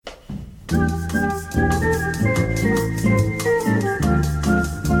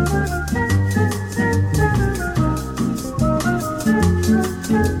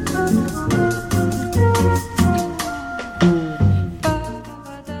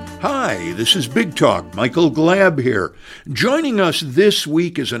Hi, this is Big Talk. Michael Glab here. Joining us this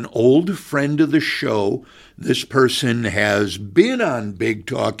week is an old friend of the show. This person has been on Big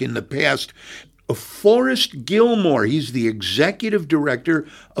Talk in the past. Forrest Gilmore. He's the executive director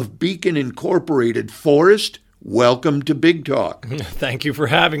of Beacon Incorporated. Forrest, welcome to Big Talk. Thank you for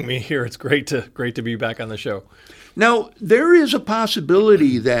having me here. It's great to be back on the show. Now, there is a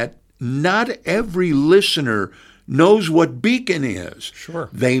possibility that not every listener knows what Beacon is. Sure.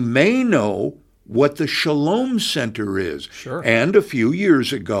 They may know what the Shalom Center is. Sure. And a few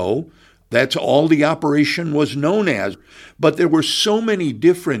years ago, that's all the operation was known as. But there were so many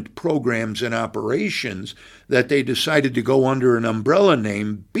different programs and operations that they decided to go under an umbrella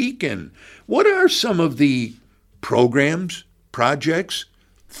name, Beacon. What are some of the programs, projects,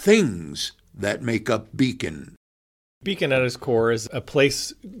 things that make up Beacon? Beacon at its core is a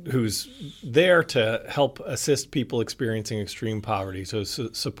place who's there to help assist people experiencing extreme poverty, so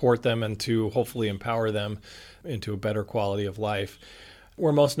support them and to hopefully empower them into a better quality of life.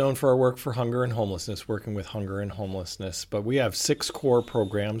 We're most known for our work for hunger and homelessness, working with hunger and homelessness, but we have 6 core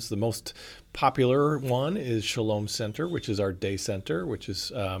programs. The most popular one is Shalom Center, which is our day center, which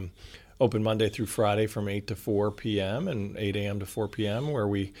is open Monday through Friday from 8 to 4 p.m. and 8 a.m. to 4 p.m., where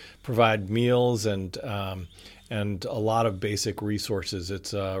we provide meals and a lot of basic resources.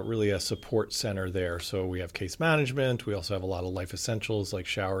 It's really a support center there. So we have case management. We also have a lot of life essentials like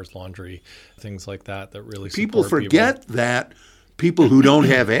showers, laundry, things like that really support people. People forget that people who don't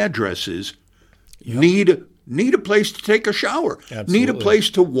have addresses need a place to take a shower, Absolutely. Need a place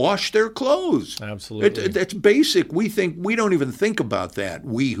to wash their clothes. Absolutely. That's basic. We don't even think about that,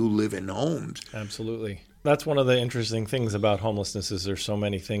 we who live in homes. Absolutely. That's one of the interesting things about homelessness is there's so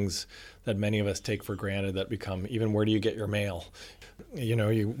many things that many of us take for granted that become, even where do you get your mail? You know,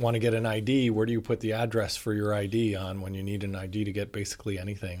 you want to get an ID, where do you put the address for your ID on when you need an ID to get basically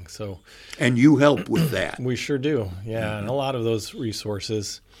anything? So, and you help with that. We sure do, yeah, mm-hmm. And a lot of those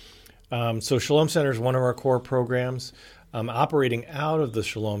resources. So Shalom Center is one of our core programs. Operating out of the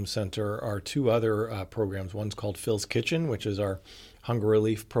Shalom Center are 2 other programs. One's called Phil's Kitchen, which is our hunger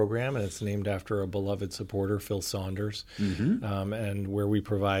relief program, and it's named after a beloved supporter, Phil Saunders, mm-hmm. And where we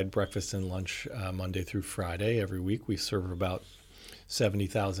provide breakfast and lunch Monday through Friday every week. We serve about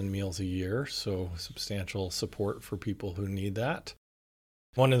 70,000 meals a year, so substantial support for people who need that.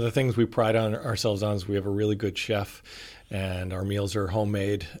 One of the things we pride on ourselves on is we have a really good chef, and our meals are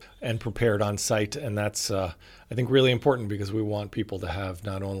homemade and prepared on site, and that's I think really important because we want people to have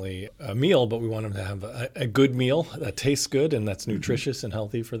not only a meal, but we want them to have a good meal that tastes good and that's nutritious mm-hmm. and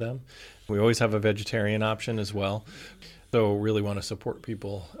healthy for them. We always have a vegetarian option as well, so really want to support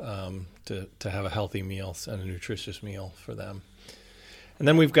people to have a healthy meal and a nutritious meal for them. And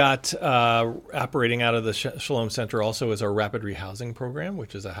then we've got operating out of the Shalom Center also is our Rapid Rehousing Program,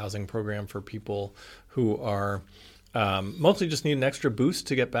 which is a housing program for people who are mostly just need an extra boost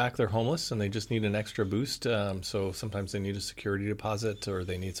to get back. They're homeless and they just need an extra boost. So sometimes they need a security deposit or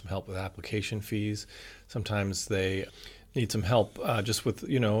they need some help with application fees. Sometimes they need some help just with,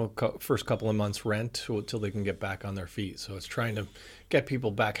 first couple of months rent till they can get back on their feet. So it's trying to get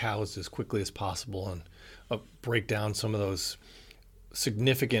people back housed as quickly as possible and break down some of those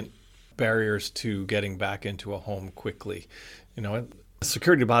significant barriers to getting back into a home quickly.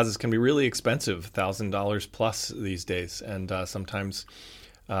 Security deposits can be really expensive, $1,000 plus these days, and sometimes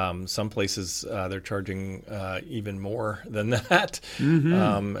some places they're charging even more than that,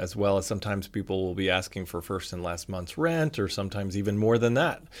 mm-hmm. As well as sometimes people will be asking for first and last month's rent, or sometimes even more than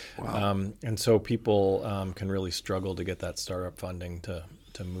that. Wow. And so people can really struggle to get that startup funding to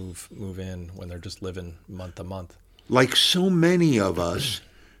move in when they're just living month to month. Like so many of us,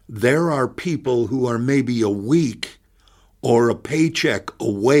 there are people who are maybe a week or a paycheck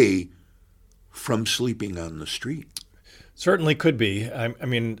away from sleeping on the street. Certainly could be. I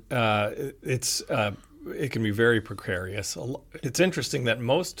mean, it can be very precarious. It's interesting that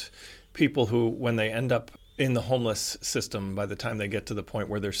most people who, when they end up in the homeless system, by the time they get to the point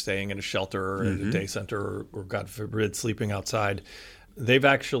where they're staying in a shelter or mm-hmm. at a day center or God forbid, sleeping outside, they've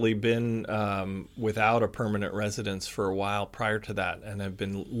actually been without a permanent residence for a while prior to that and have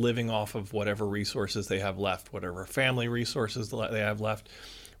been living off of whatever resources they have left, whatever family resources they have left,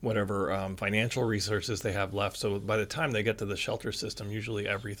 whatever financial resources they have left. So by the time they get to the shelter system, usually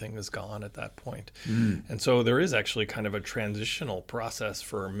everything is gone at that point. Mm. And so there is actually kind of a transitional process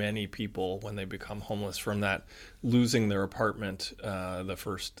for many people when they become homeless from that losing their apartment,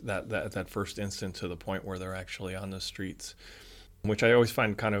 that first instant to the point where they're actually on the streets. Which I always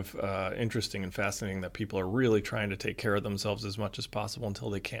find kind of interesting and fascinating that people are really trying to take care of themselves as much as possible until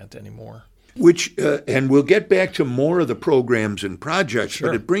they can't anymore. Which, and we'll get back to more of the programs and projects, Sure.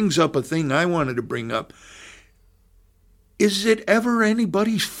 but it brings up a thing I wanted to bring up. Is it ever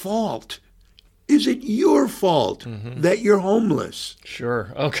anybody's fault? Is it your fault that you're homeless?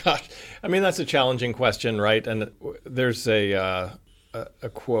 Sure. Oh gosh, I mean that's a challenging question, right? And there's a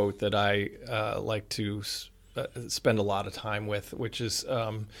quote that I like to spend a lot of time with, which is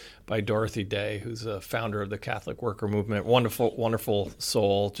by Dorothy Day, who's a founder of the Catholic Worker Movement. Wonderful, wonderful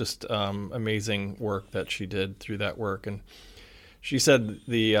soul. Just amazing work that she did through that work. And she said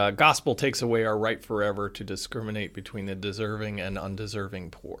the gospel takes away our right forever to discriminate between the deserving and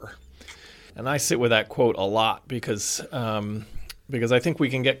undeserving poor. And I sit with that quote a lot because I think we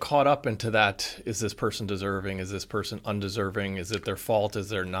can get caught up into that. Is this person deserving? Is this person undeserving? Is it their fault?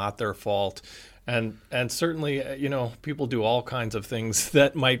 Is it not their fault? And certainly, people do all kinds of things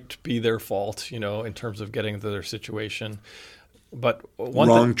that might be their fault, in terms of getting to their situation. But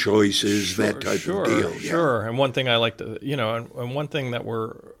wrong choices, that type of deal. Sure. And one thing I like to, and one thing that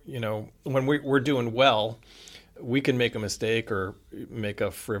we're, when we're doing well, we can make a mistake or make a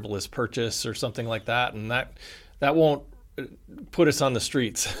frivolous purchase or something like that, and that won't put us on the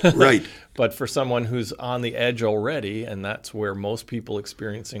streets. Right. But for someone who's on the edge already, and that's where most people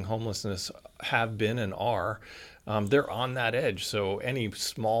experiencing homelessness have been and are, they're on that edge. So any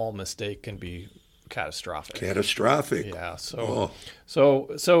small mistake can be catastrophic. Yeah. So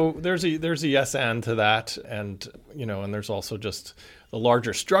there's a yes and to that, and and there's also just the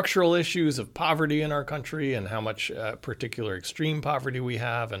larger structural issues of poverty in our country and how much particular extreme poverty we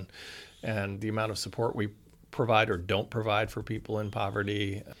have, and the amount of support we provide or don't provide for people in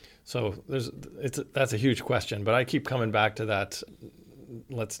poverty. So that's a huge question, but I keep coming back to that.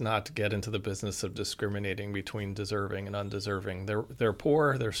 Let's not get into the business of discriminating between deserving and undeserving. They're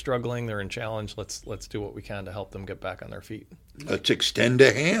poor, they're struggling, they're in challenge. Let's do what we can to help them get back on their feet. Let's extend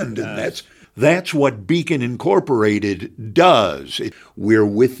a hand, and that's what Beacon Incorporated does. We're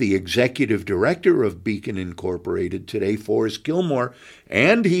with the executive director of Beacon Incorporated today, Forrest Gilmore,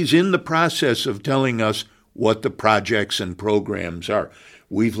 and he's in the process of telling us what the projects and programs are.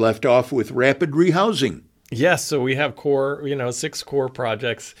 We've left off with rapid rehousing. Yes, so we have 6 core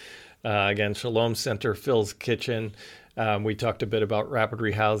projects. Again, Shalom Center, Phil's Kitchen. We talked a bit about rapid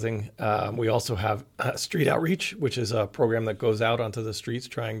rehousing. We also have street outreach, which is a program that goes out onto the streets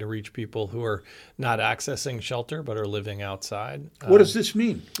trying to reach people who are not accessing shelter but are living outside. What does this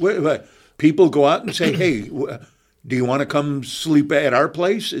mean? People go out and say, hey, do you want to come sleep at our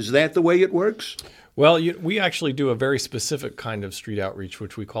place? Is that the way it works? Well, we actually do a very specific kind of street outreach,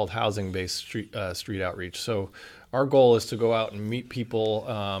 which we call housing-based street outreach. So our goal is to go out and meet people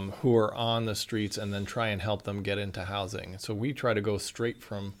who are on the streets and then try and help them get into housing. So we try to go straight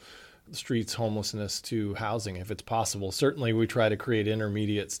from streets homelessness to housing if it's possible. Certainly we try to create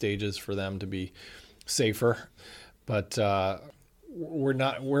intermediate stages for them to be safer, but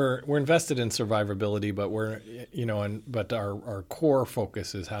we're invested in survivability, but but our core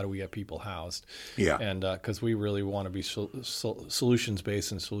focus is how do we get people housed? Yeah, and because we really want to be solutions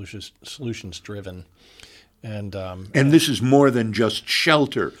based and solutions driven, and this is more than just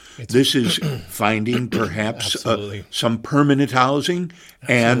shelter. This is finding perhaps some permanent housing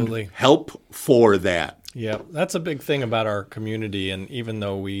and help for that. Yeah, that's a big thing about our community, and even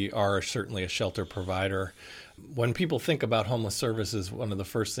though we are certainly a shelter provider, when people think about homeless services, one of the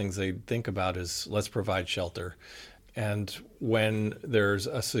first things they think about is let's provide shelter. And when there's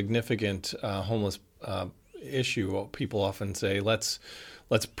a significant homeless issue, people often say, let's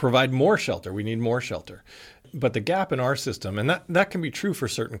provide more shelter. We need more shelter. But the gap in our system, and that can be true for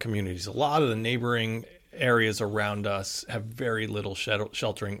certain communities. A lot of the neighboring areas around us have very little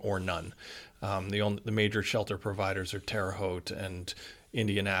sheltering or none. The major shelter providers are Terre Haute and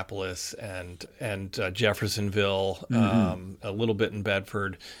Indianapolis and Jeffersonville, a little bit in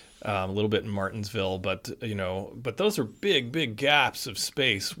Bedford, a little bit in Martinsville, but those are big gaps of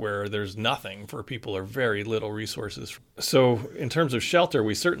space where there's nothing for people or very little resources. So in terms of shelter,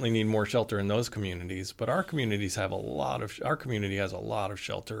 we certainly need more shelter in those communities, but our community has a lot of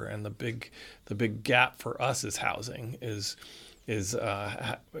shelter, and the big gap for us is housing.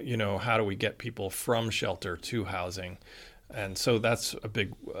 How do we get people from shelter to housing? And so that's a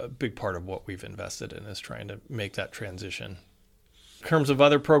big part of what we've invested in, is trying to make that transition. In terms of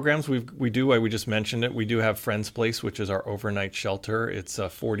other programs, we just mentioned it. We do have Friends Place, which is our overnight shelter. It's a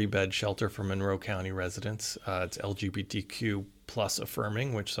 40-bed shelter for Monroe County residents. It's LGBTQ plus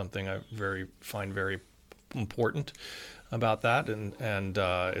affirming, which is something I find very important about that. And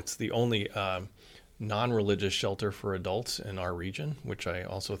it's the only non-religious shelter for adults in our region, which I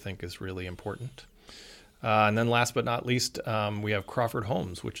also think is really important. And then last but not least, we have Crawford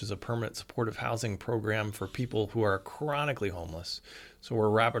Homes, which is a permanent supportive housing program for people who are chronically homeless. So where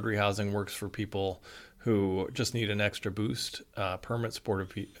rapid rehousing works for people who just need an extra boost, permanent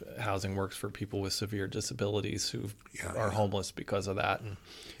supportive housing works for people with severe disabilities who are homeless because of that and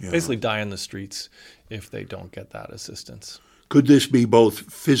basically die in the streets if they don't get that assistance. Could this be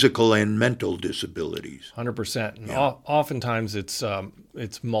both physical and mental disabilities? 100%. And oftentimes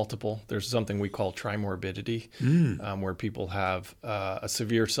it's multiple. There's something we call trimorbidity, where people have a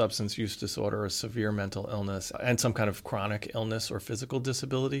severe substance use disorder, a severe mental illness, and some kind of chronic illness or physical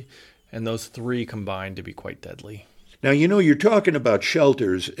disability. And those three combine to be quite deadly. Now, you're talking about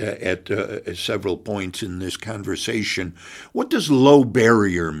shelters at several points in this conversation. What does low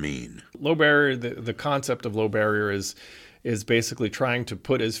barrier mean? Low barrier, the concept of low barrier is basically trying to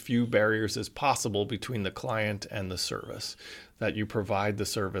put as few barriers as possible between the client and the service, that you provide the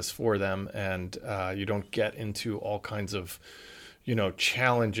service for them and you don't get into all kinds of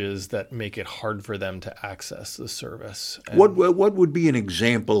challenges that make it hard for them to access the service. And what would be an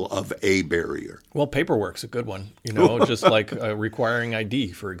example of a barrier? Well, paperwork's a good one. Just like requiring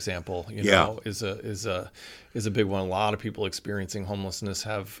ID, for example, is a big one. A lot of people experiencing homelessness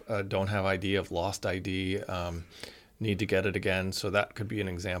don't have ID, have lost ID, need to get it again. So that could be an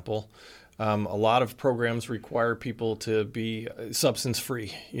example. A lot of programs require people to be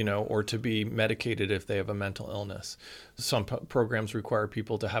substance-free, or to be medicated if they have a mental illness. Some programs require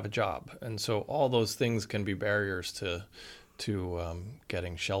people to have a job. And so all those things can be barriers to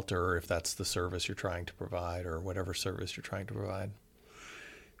getting shelter, if that's the service you're trying to provide or whatever service you're trying to provide.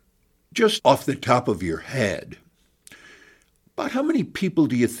 Just off the top of your head, about how many people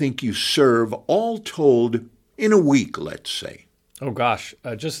do you think you serve, all told, in a week, let's say? Oh gosh,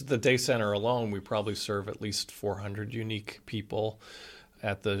 just at the day center alone, we probably serve at least 400 unique people.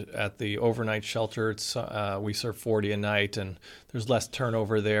 At the overnight shelter, we serve 40 a night, and there's less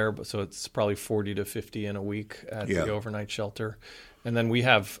turnover there, but so it's probably 40 to 50 in a week at the overnight shelter. And then we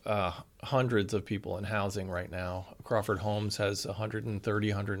have hundreds of people in housing right now. Crawford Homes has 130,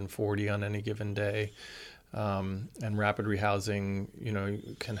 140 on any given day, and rapid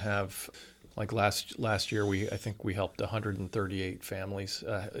rehousing, can have. Like last year, I think we helped 138 families,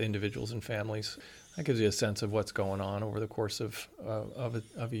 individuals and families. That gives you a sense of what's going on over the course of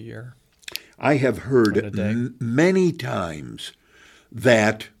a year. I have heard many times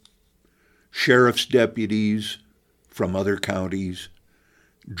that sheriff's deputies from other counties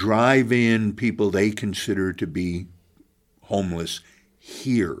drive in people they consider to be homeless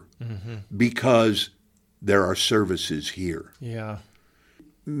here because there are services here. Yeah.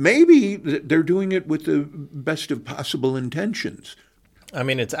 Maybe they're doing it with the best of possible intentions. I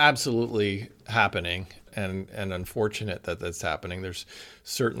mean, it's absolutely happening, and unfortunate that that's happening. There's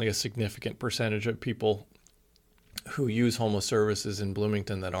certainly a significant percentage of people who use homeless services in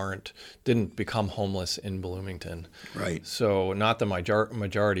Bloomington that didn't become homeless in Bloomington. Right. So not the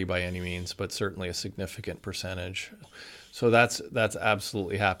majority by any means, but certainly a significant percentage. So that's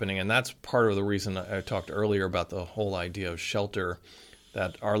absolutely happening, and that's part of the reason I talked earlier about the whole idea of shelter.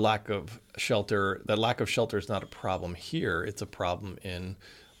 That our lack of shelter is not a problem here. It's a problem in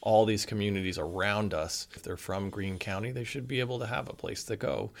all these communities around us. If they're from Greene County, they should be able to have a place to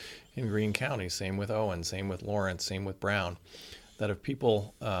go in Greene County. Same with Owen, same with Lawrence, same with Brown. That if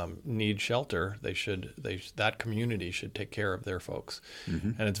people need shelter, that community should take care of their folks.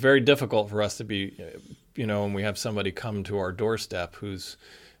 Mm-hmm. And it's very difficult for us to be, when we have somebody come to our doorstep who's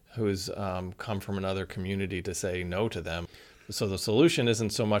come from another community, to say no to them. So the solution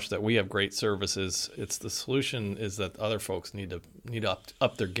isn't so much that we have great services. It's the solution is that other folks need to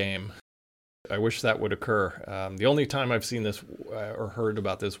up their game. I wish that would occur. The only time I've seen this or heard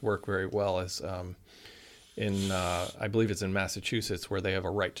about this work very well is I believe it's in Massachusetts, where they have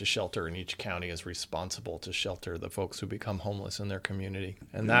a right to shelter, and each county is responsible to shelter the folks who become homeless in their community.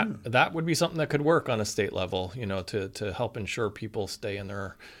 And that would be something that could work on a state level, to help ensure people stay in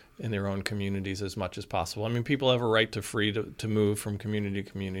their own communities as much as possible. I mean, people have a right to move from community to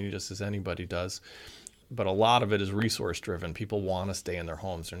community, just as anybody does. But a lot of it is resource driven. People want to stay in their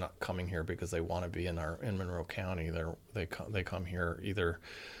homes. They're not coming here because they want to be in Monroe County. They come here either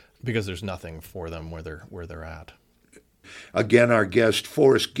because there's nothing for them where they're at. Again, our guest,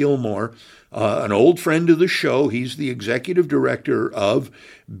 Forrest Gilmore, an old friend of the show. He's the executive director of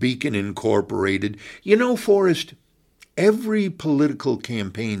Beacon Incorporated. Forrest, every political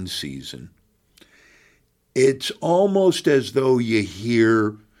campaign season, it's almost as though you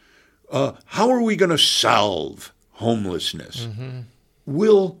hear, how are we going to solve homelessness? Mm-hmm.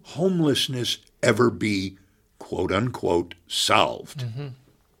 Will homelessness ever be, quote unquote, solved? Mm-hmm.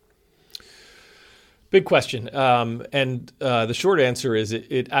 Big question. And the short answer is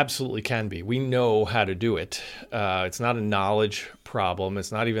it absolutely can be. We know how to do it. It's not a knowledge problem.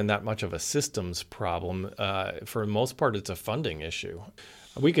 It's not even that much of a systems problem. For the most part, it's a funding issue.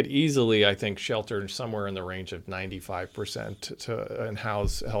 We could easily, I think, shelter somewhere in the range of 95% and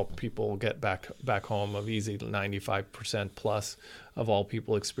help people get back home of easy 95% plus of all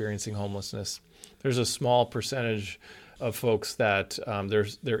people experiencing homelessness. There's a small percentage of folks that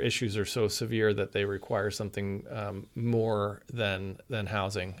their issues are so severe that they require something more than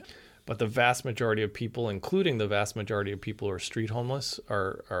housing. But the vast majority of people, including the vast majority of people who are street homeless,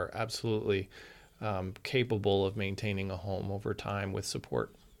 are absolutely capable of maintaining a home over time with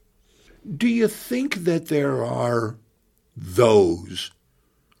support. Do you think that there are those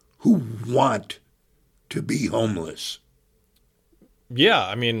who want to be homeless? Yeah,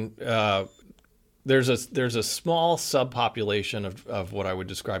 I mean, there's a small subpopulation of what I would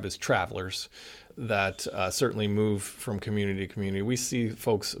describe as travelers that certainly move from community to community. We see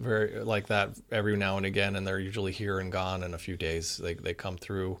folks very like that every now and again, and they're usually here and gone in a few days. They come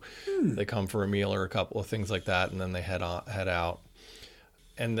through, they come for a meal or a couple of things like that, and then they head out.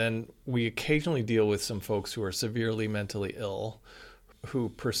 And then we occasionally deal with some folks who are severely mentally ill, who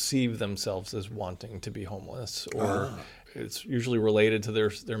perceive themselves as wanting to be homeless, or it's usually related to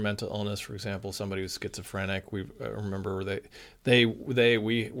their mental illness. For example, somebody who's schizophrenic. We remember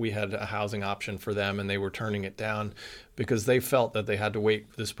we had a housing option for them, and they were turning it down because they felt that they had to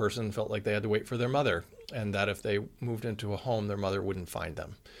wait. This person felt like they had to wait for their mother, and that if they moved into a home, their mother wouldn't find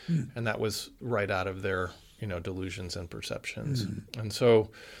them, and that was right out of their delusions and perceptions. And so,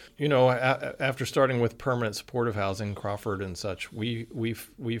 after starting with permanent supportive housing, Crawford and such, we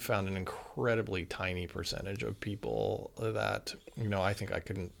found an incredibly tiny percentage of people that, I think I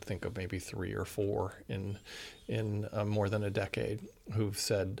couldn't think of maybe 3 or 4 in more than a decade who've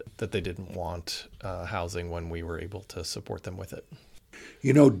said that they didn't want housing when we were able to support them with it.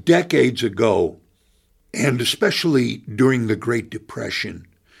 Decades ago, and especially during the Great Depression,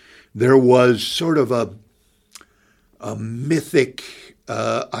 there was sort of a mythic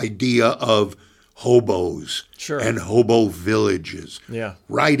idea of hobos and hobo villages,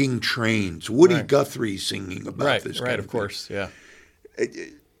 riding trains. Woody Guthrie singing about this. Right, of course, yeah.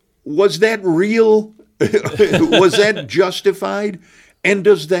 Was that real? Was that justified? And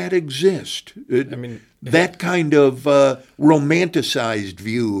does that exist? That kind of romanticized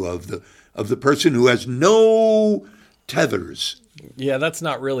view of the person who has no tethers. Yeah, that's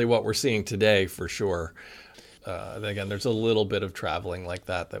not really what we're seeing today, for sure. Again, there's a little bit of traveling like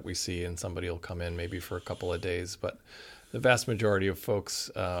that we see, and somebody will come in maybe for a couple of days. But the vast majority of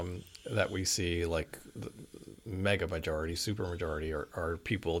folks that we see, like the mega majority, super majority, are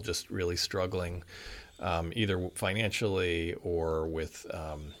people just really struggling, either financially or with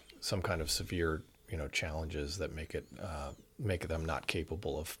some kind of severe, challenges that make them not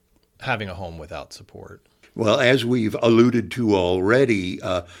capable of having a home without support. Well, as we've alluded to already,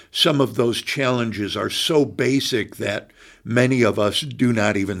 some of those challenges are so basic that many of us do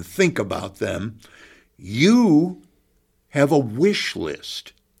not even think about them. You have a wish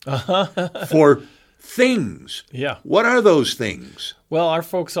list for things. Yeah. What are those things? Well, our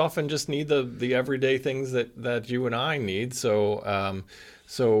folks often just need the everyday things that you and I need.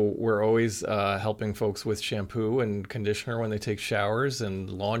 So we're always helping folks with shampoo and conditioner when they take showers, and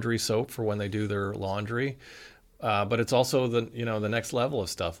laundry soap for when they do their laundry. But it's also the next level of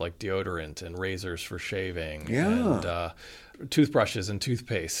stuff like deodorant and razors for shaving, and toothbrushes and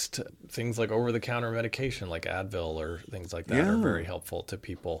toothpaste. Things like over-the-counter medication like Advil or things like that are very helpful to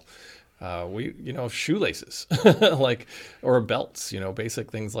people. Shoelaces, or belts, basic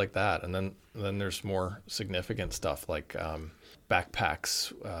things like that. And then there's more significant stuff like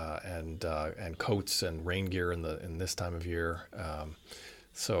backpacks and coats and rain gear in this time of year.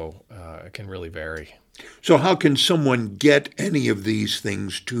 So it can really vary. So how can someone get any of these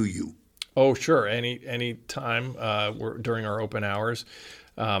things to you? Oh, sure. Any time during our open hours.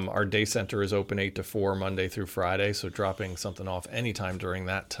 Our day center is open 8 to 4 Monday through Friday, so dropping something off anytime during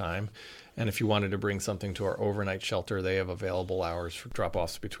that time. And if you wanted to bring something to our overnight shelter, they have available hours for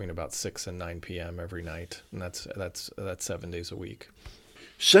drop-offs between about 6 and 9 p.m. every night, and that's 7 days a week.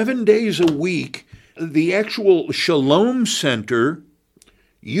 7 days a week. The actual Shalom Center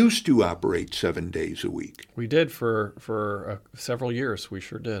used to operate 7 days a week. We did for several years. We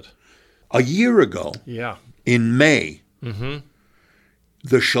sure did. A year ago, in May,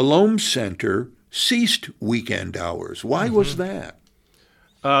 the Shalom Center ceased weekend hours. Why was that?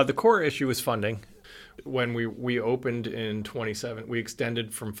 The core issue is funding. When we opened in 2017, we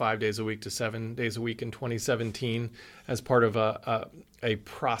extended from 5 days a week to 7 days a week in 2017 as part of a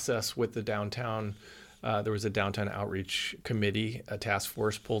process with the downtown There was a downtown outreach committee, a task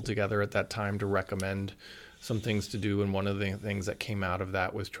force pulled together at that time to recommend some things to do, and one of the things that came out of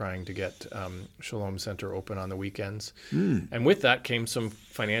that was trying to get Shalom Center open on the weekends. And with that came some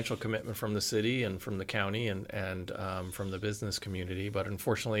financial commitment from the city and from the county and from the business community. But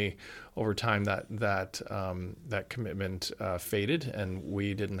unfortunately, over time, that commitment faded, and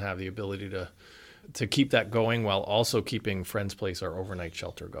we didn't have the ability to keep that going while also keeping Friends Place, our overnight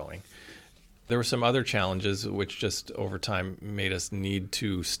shelter, going. There were some other challenges which just over time made us need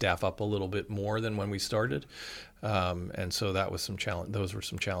to staff up a little bit more than when we started. And so that was those were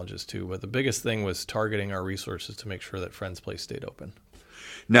some challenges too. But the biggest thing was targeting our resources to make sure that Friends Place stayed open.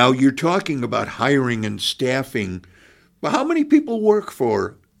 Now, you're talking about hiring and staffing. Well, how many people work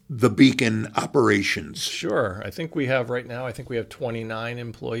for the Beacon operations? Sure. I think we have 29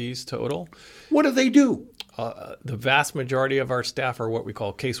 employees total. What do they do? The vast majority of our staff are what we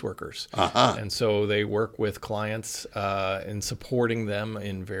call caseworkers. And so they work with clients in supporting them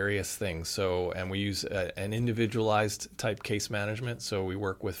in various things. And we use an individualized type case management. So we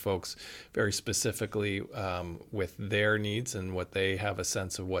work with folks very specifically with their needs and what they have a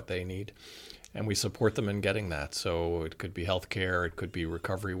sense of what they need. And we support them in getting that. So it could be healthcare, it could be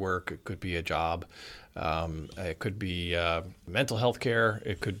recovery work, it could be a job, it could be mental health care,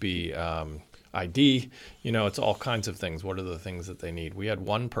 it could be ID, it's all kinds of things. What are the things that they need? We had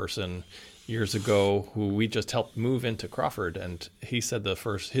one person years ago who we just helped move into Crawford, and he said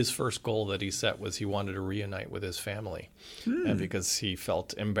his first goal that he set was he wanted to reunite with his family. And because he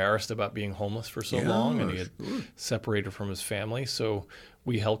felt embarrassed about being homeless for so long and he had separated from his family. So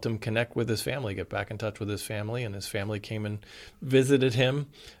we helped him connect with his family, get back in touch with his family, and his family came and visited him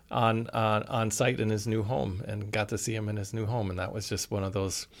on site in his new home and got to see him in his new home. And that was just one of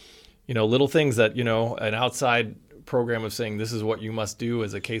those little things that, an outside program of saying this is what you must do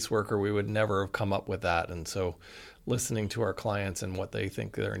as a caseworker, we would never have come up with that. And so listening to our clients and what they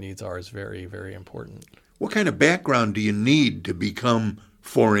think their needs are is very, very important. What kind of background do you need to become,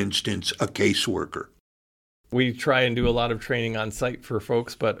 for instance, a caseworker? We try and do a lot of training on site for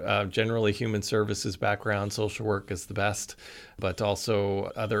folks, but generally human services background, social work is the best, but also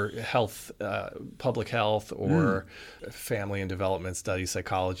other health, public health or family and development studies,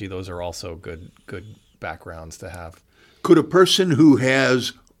 psychology, those are also good backgrounds to have. Could a person who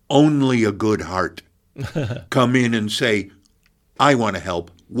has only a good heart come in and say, I want to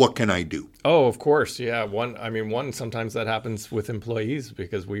help, what can I do? Oh, of course, yeah. One sometimes that happens with employees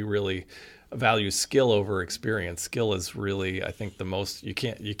because we really value skill over experience. Skill is really, I think, the most you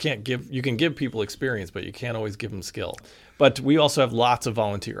can give people experience, but you can't always give them skill. But we also have lots of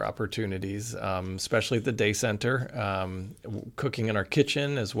volunteer opportunities, especially at the day center, cooking in our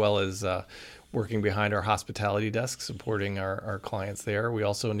kitchen, as well as working behind our hospitality desk, supporting our clients there. We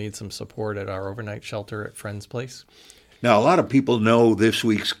also need some support at our overnight shelter at Friends Place. Now, a lot of people know this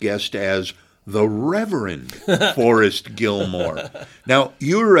week's guest as the Reverend Forrest Gilmore. Now,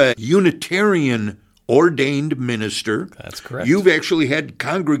 you're a Unitarian ordained minister. That's correct. You've actually had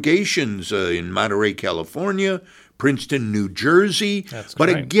congregations in Monterey, California, Princeton, New Jersey. That's but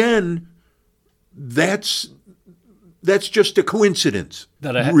correct. Again, that's just a coincidence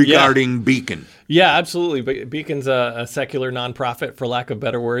regarding Beacon. Yeah, absolutely. Beacon's a secular nonprofit, for lack of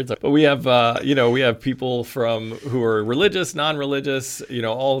better words. But we have, we have people who are religious, non-religious,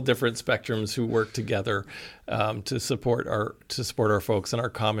 all different spectrums who work together to support our folks. And our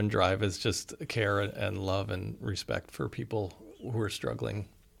common drive is just care and love and respect for people who are struggling.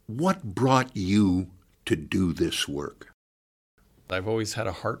 What brought you to do this work? I've always had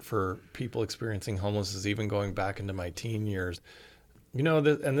a heart for people experiencing homelessness, even going back into my teen years.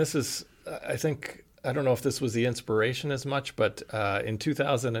 And this is, I think, I don't know if this was the inspiration as much, but in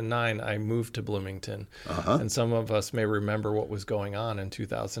 2009, I moved to Bloomington. And some of us may remember what was going on in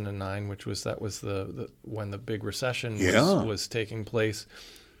 2009, which was when the big recession was taking place.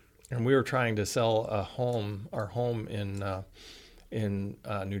 And we were trying to sell our home in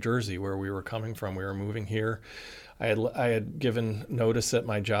New Jersey, where we were coming from. We were moving here. I had given notice at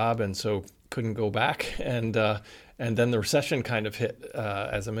my job, and so couldn't go back. And then the recession kind of hit.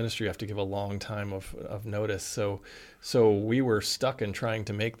 As a ministry, you have to give a long time of notice. So we were stuck in trying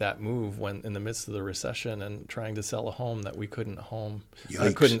to make that move when in the midst of the recession and trying to sell a home that we couldn't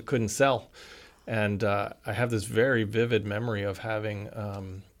couldn't sell. And I have this very vivid memory of having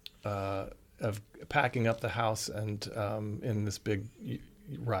of packing up the house and in this big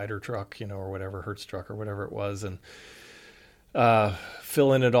Ryder truck, or whatever, Hertz truck or whatever it was, and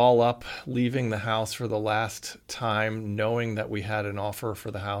filling it all up, leaving the house for the last time, knowing that we had an offer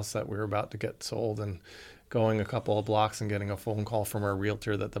for the house that we were about to get sold, and going a couple of blocks and getting a phone call from our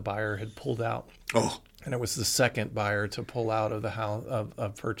realtor that the buyer had pulled out. Oh. And it was the second buyer to pull out of the house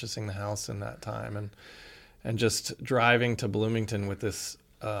of purchasing the house in that time, and just driving to Bloomington with this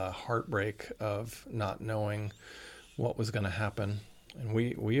heartbreak of not knowing what was going to happen. And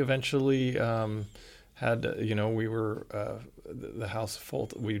we eventually had, we were the house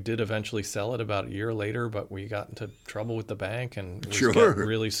full. We did eventually sell it about a year later, but we got into trouble with the bank, and it was getting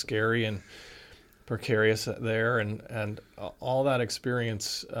really scary and precarious there, and all that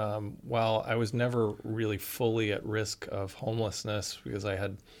experience, while I was never really fully at risk of homelessness because I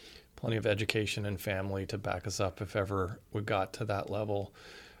had plenty of education and family to back us up if ever we got to that level,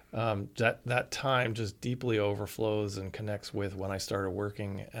 that time just deeply overflows and connects with when I started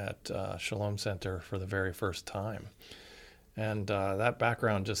working at Shalom Center for the very first time. And that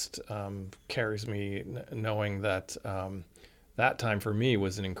background just carries me knowing that that time for me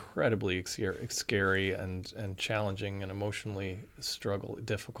was an incredibly scary and challenging and emotionally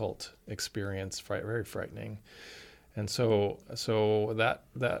difficult experience, very frightening. And so that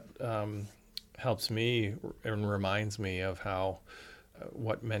helps me and reminds me of how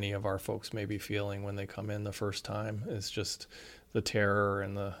what many of our folks may be feeling when they come in the first time is just the terror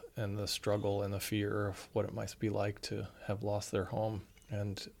and the struggle and the fear of what it might be like to have lost their home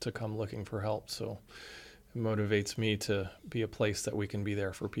and to come looking for help. So it motivates me to be a place that we can be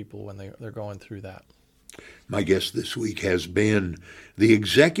there for people when they're going through that. My guest this week has been the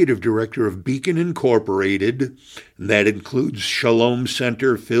executive director of Beacon Incorporated, and that includes Shalom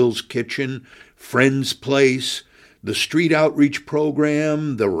Center, Phil's Kitchen, Friends Place, the Street Outreach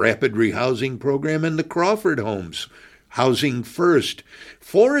Program, the Rapid Rehousing Program, and the Crawford Homes, Housing First.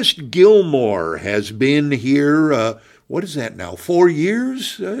 Forrest Gilmore has been here, what is that now, 4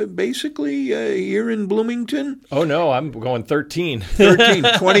 years, basically, here in Bloomington? Oh, no, I'm going 13.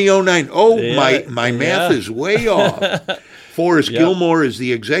 2009. Oh, Yeah, my math is way off. Forrest Gilmore is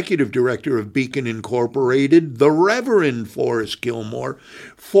the executive director of Beacon Incorporated, the Reverend Forrest Gilmore.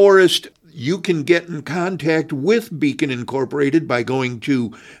 Forrest, you can get in contact with Beacon Incorporated by going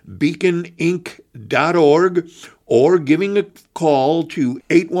to beaconinc.org or giving a call to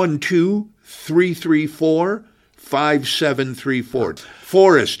 812-334-5734.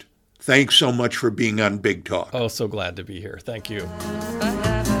 Forrest, thanks so much for being on Big Talk. Oh, so glad to be here. Thank you.